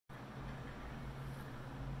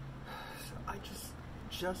I just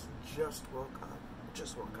woke up.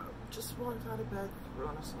 Just woke up. Just walked out of bed, put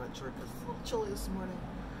on a sweatshirt because it's a little chilly this morning.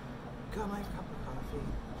 Got my cup of coffee.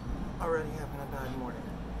 Already having a bad morning.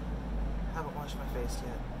 Haven't washed my face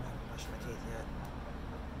yet. Haven't brushed my teeth yet.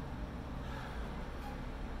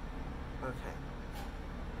 Okay.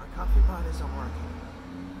 Our coffee pot isn't working.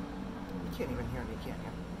 You can't even hear me, can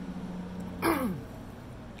you?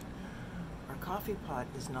 Our coffee pot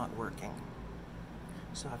is not working.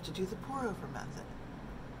 So I have to do the pour-over method.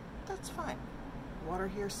 That's fine. Water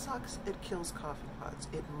here sucks. It kills coffee pots.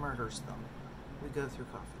 It murders them. We go through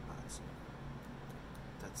coffee pots.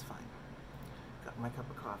 That's fine. Got my cup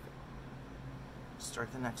of coffee.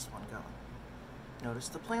 Start the next one going. Notice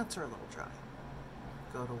the plants are a little dry.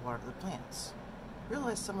 Go to water the plants.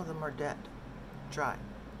 Realize some of them are dead. Dry.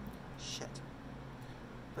 Shit.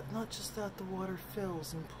 But not just that, the water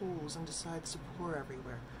fills and pools and decides to pour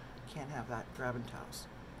everywhere. Can't have that. Grabbing towels.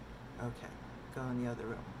 Okay. Go in the other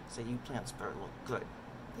room. Say, you plants better look good.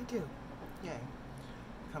 They do. Yay.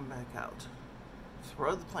 Come back out.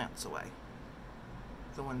 Throw the plants away.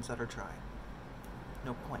 The ones that are dry.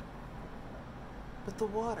 No point. But the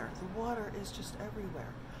water is just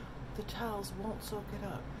everywhere. The towels won't soak it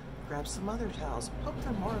up. Grab some other towels. Hope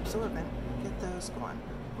they're more absorbent. Get those going.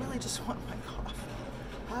 Really just want my coffee.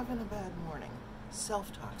 Having a bad morning.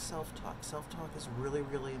 Self-talk, self-talk. Self-talk is really,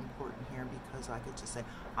 really important here because I could just say,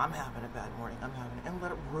 I'm having a bad morning, and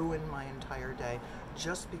let it ruin my entire day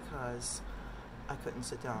just because I couldn't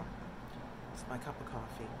sit down with my cup of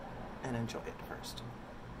coffee and enjoy it first.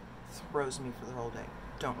 Throws me for the whole day.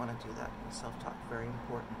 Don't want to do that. Self-talk, very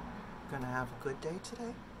important. Gonna have a good day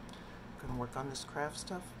today. Gonna work on this craft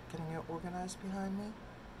stuff, getting it organized behind me.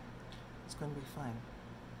 It's gonna be fine.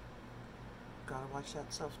 Gotta watch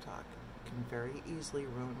that self-talk. Can very easily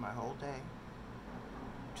ruin my whole day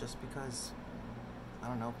just because, I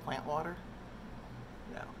don't know, plant water?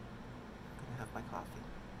 No. I'm gonna have my coffee.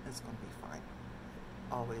 It's gonna be fine.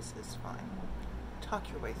 Always is fine.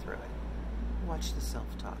 Talk your way through it. Watch the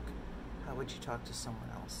self-talk. How would you talk to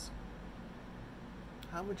someone else?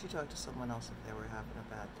 How would you talk to someone else if they were having a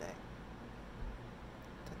bad day?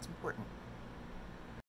 That's important.